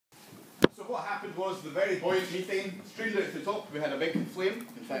what happened was the very buoyant methane streamed out to the top. We had a big flame.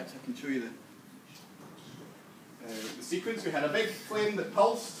 In fact, I can show you the sequence. We had a big flame that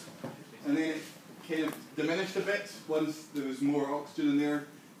pulsed, and then it kind of diminished a bit once there was more oxygen in there.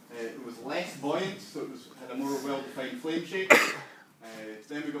 It was less buoyant, so it had a more well-defined flame shape.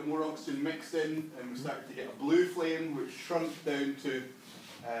 Then we got more oxygen mixed in, and we started to get a blue flame, which shrunk down to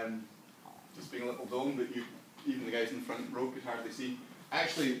just being a little dome that even the guys in the front row could hardly see.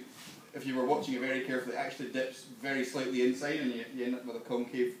 Actually, if you were watching it very carefully, it actually dips very slightly inside, and you end up with a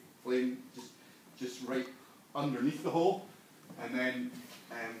concave flame just right underneath the hole. And then,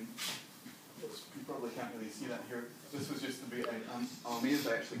 you probably can't really see that here. This was just the bit, I'm amazed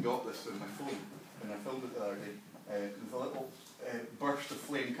I actually got this on my phone when I filmed it the other day. There's a little burst of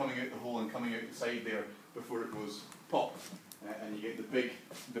flame coming out the hole and coming out the side there before it goes pop. And you get the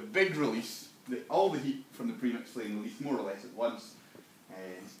big release, all the heat from the premixed flame released more or less at once.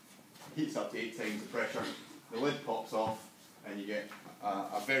 Heats up to 8 times the pressure, the lid pops off, and you get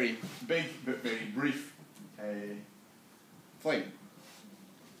a very big but very brief flame.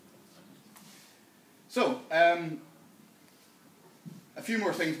 So, a few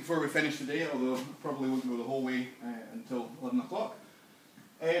more things before we finish today, although probably won't go the whole way until 11 o'clock.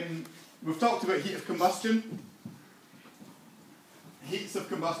 We've talked about heat of combustion. Heats of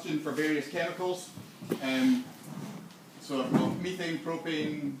combustion for various chemicals. So I've got methane,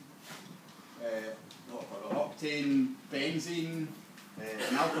 propane, octane, benzene,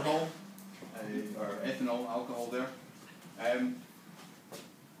 and alcohol, or ethanol, alcohol there.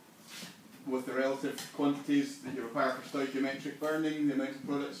 With the relative quantities that you require for stoichiometric burning, the amount of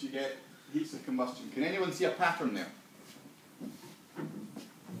products you get, heats of combustion. Can anyone see a pattern there?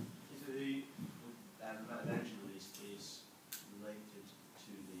 The amount of energy released is related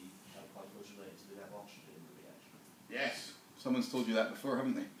to the particles related to the level of oxygen in the reaction. Yes, someone's told you that before,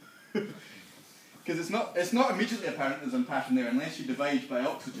 haven't they? Because it's not immediately apparent there's a pattern there unless you divide by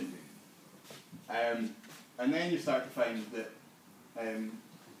oxygen. And then you start to find that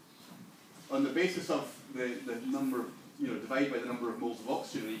on the basis of the number, divide by the number of moles of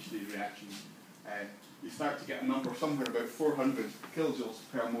oxygen in each of these reactions, you start to get a number somewhere about 400 kilojoules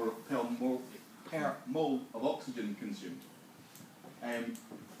per mole of oxygen consumed. And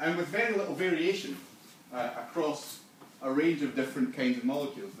with very little variation across a range of different kinds of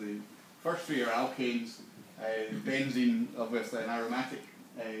molecules. The first three are alkanes, benzene, obviously an aromatic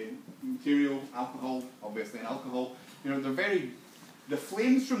material, alcohol, obviously an alcohol. The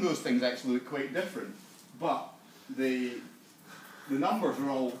flames from those things actually look quite different, but the numbers are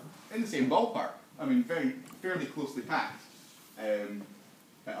all in the same ballpark. I mean, fairly closely packed, at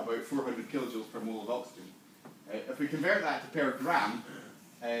about 400 kilojoules per mole of oxygen. If we convert that to per gram,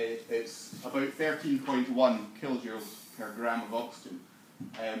 it's about 13.1 kilojoules per gram of oxygen,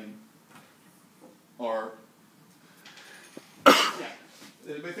 about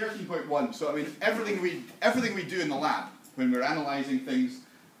 13.1. So I mean, everything we do in the lab, when we're analysing things,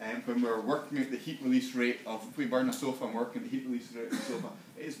 and when we're working at the heat release rate of, if we burn a sofa and working at the heat release rate of the sofa,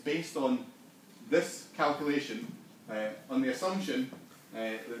 it's based on this calculation, on the assumption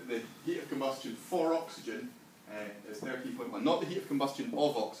that the heat of combustion for oxygen is 13.1. Not the heat of combustion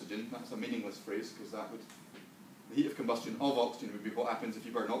of oxygen, that's a meaningless phrase, because the heat of combustion of oxygen would be what happens if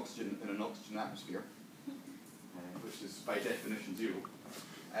you burn oxygen in an oxygen atmosphere, which is by definition 0.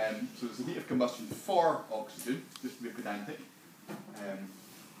 So it's the heat of combustion for oxygen, just to be pedantic.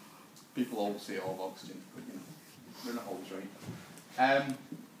 People always say of oxygen, but they're not always right.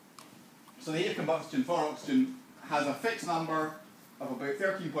 So the heat of combustion for oxygen has a fixed number of about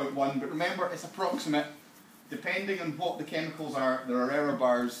 13.1, but remember it's approximate. Depending on what the chemicals are, there are error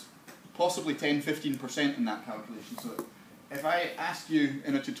bars, possibly 10-15% in that calculation. So if I ask you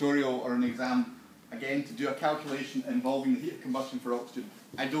in a tutorial or an exam, again, to do a calculation involving the heat of combustion for oxygen,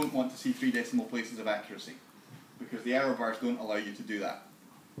 I don't want to see 3 decimal places of accuracy, because the error bars don't allow you to do that.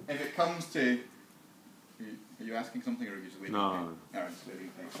 If it comes to... Are you asking something, or are you just waiting? No. Alright, just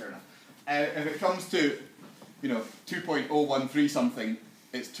waiting. Fair enough. If it comes to, 2.013 something,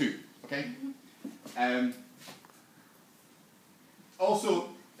 it's 2, okay? Also,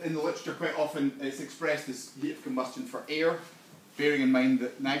 in the literature, quite often it's expressed as heat of combustion for air, bearing in mind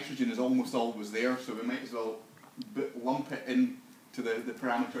that nitrogen is almost always there, so we might as well lump it in to the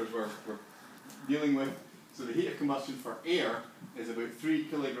parameters we're dealing with. So the heat of combustion for air is about 3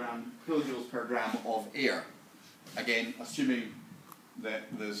 kilojoules per gram of air. Again, assuming that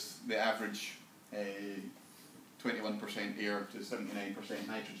there's the average 21% air to 79%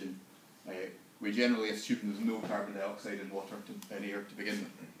 nitrogen. We generally assume there's no carbon dioxide in water and air to begin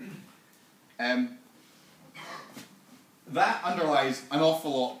with. that underlies an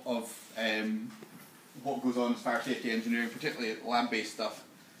awful lot of what goes on as fire safety engineering, particularly lab-based stuff.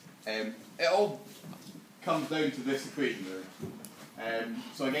 It all comes down to this equation there.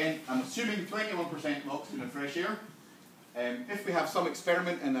 So again, I'm assuming 21% of oxygen in fresh air. If we have some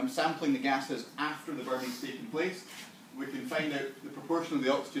experiment and I'm sampling the gases after the burning's taken place, we can find out the proportion of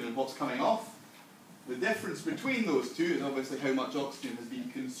the oxygen and what's coming off. The difference between those two is obviously how much oxygen has been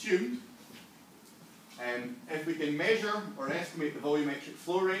consumed. If we can measure or estimate the volumetric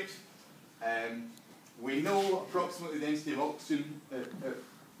flow rate, we know approximately the density of oxygen at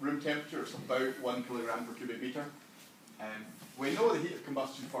room temperature is about 1 kilogram per cubic meter. We know the heat of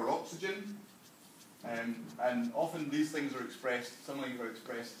combustion for oxygen, and often these things are expressed, some things are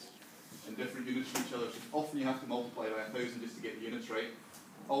expressed in different units from each other, so often you have to multiply by 1,000 just to get the units right.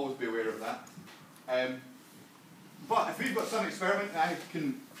 Always be aware of that. But if we've got some experiment and I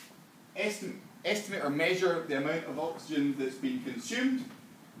can estimate or measure the amount of oxygen that's been consumed,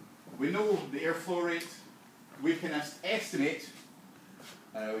 we know the airflow rate, we can estimate,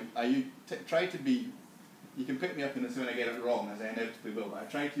 try to be, you can pick me up in this when I get it wrong, as I inevitably will, but I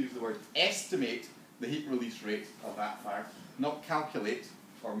try to use the word estimate the heat release rate of that fire, not calculate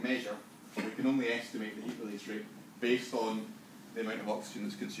or measure. We can only estimate the heat release rate based on the amount of oxygen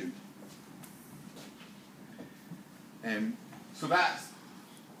that's consumed. So that's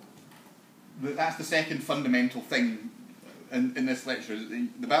the second fundamental thing in this lecture.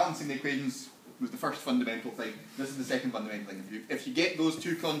 The balancing the equations was the first fundamental thing. This is the second fundamental thing. If you get those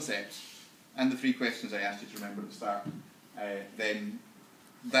two concepts and the three questions I asked you to remember at the start, then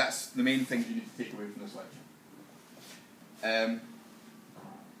that's the main things you need to take away from this lecture.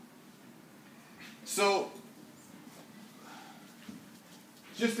 So,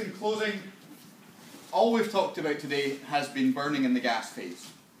 just in closing, all we've talked about today has been burning in the gas phase.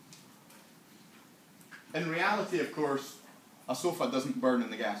 In reality, of course, a sofa doesn't burn in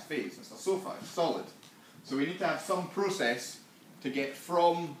the gas phase. It's a sofa, it's solid. So we need to have some process to get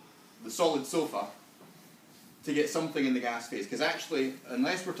from the solid sofa to get something in the gas phase. Because actually,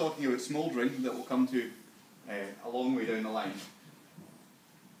 unless we're talking about smouldering, that we'll come to a long way down the line,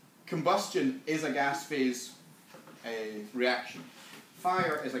 combustion is a gas phase reaction.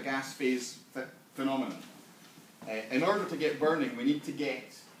 Fire is a gas phase phenomenon. In order to get burning, we need to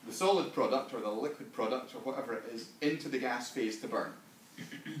get the solid product or the liquid product or whatever it is into the gas phase to burn.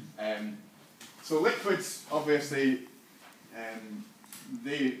 So liquids, obviously,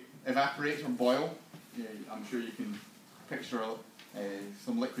 they evaporate or boil. I'm sure you can picture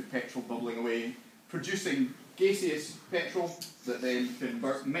some liquid petrol bubbling away, producing gaseous petrol that then can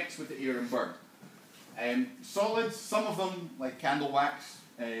mix with the air and burn. Solids, some of them, like candle wax,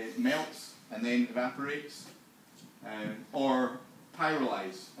 melts and then evaporates, or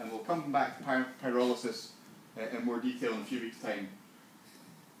pyrolyze, and we'll come back to pyrolysis in more detail in a few weeks' time.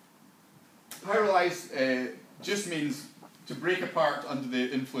 Pyrolyze just means to break apart under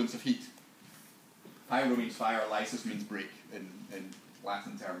the influence of heat. Pyro means fire, lysis means break in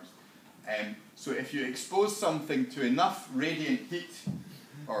Latin terms. So if you expose something to enough radiant heat,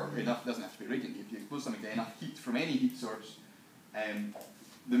 or enough, doesn't have to be radiant heat, if you expose something to enough heat from any heat source,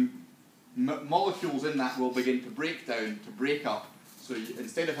 the molecules in that will begin to break down, to break up. So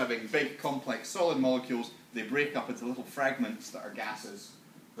instead of having big, complex, solid molecules, they break up into little fragments that are gases.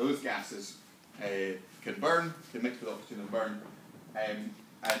 Those gases can burn, can mix with oxygen and burn.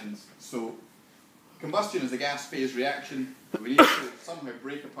 And so combustion is a gas phase reaction. We need to somehow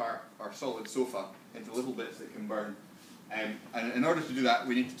break apart our solid sofa into little bits that can burn. And in order to do that,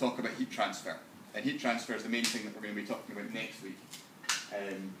 we need to talk about heat transfer. And heat transfer is the main thing that we're going to be talking about next week.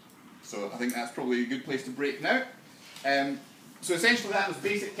 So I think that's probably a good place to break now. So essentially that was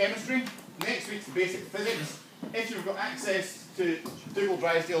basic chemistry. Next week's basic physics. If you've got access to Dougal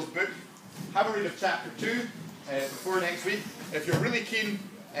Drysdale's book, have a read of chapter 2 before next week. If you're really keen,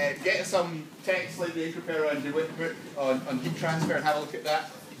 get some text like the Incropera and DeWitt book on heat transfer and have a look at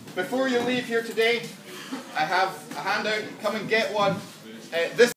that. Before you leave here today, I have a handout. Come and get one. This